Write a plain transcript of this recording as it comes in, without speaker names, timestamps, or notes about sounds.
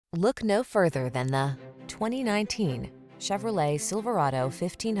Look no further than the 2019 Chevrolet Silverado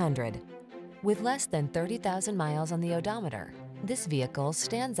 1500. With less than 30,000 miles on the odometer, this vehicle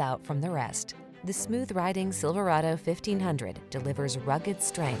stands out from the rest. The smooth-riding Silverado 1500 delivers rugged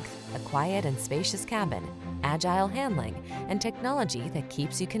strength, a quiet and spacious cabin, agile handling, and technology that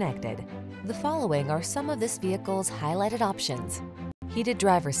keeps you connected. The following are some of this vehicle's highlighted options: heated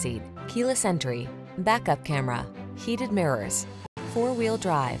driver's seat, keyless entry, backup camera, heated mirrors, four-wheel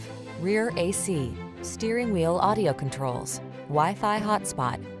drive, rear AC, steering wheel audio controls, Wi-Fi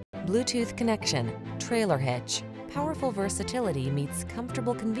hotspot, Bluetooth connection, trailer hitch. Powerful versatility meets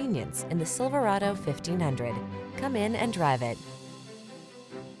comfortable convenience in the Silverado 1500. Come in and drive it.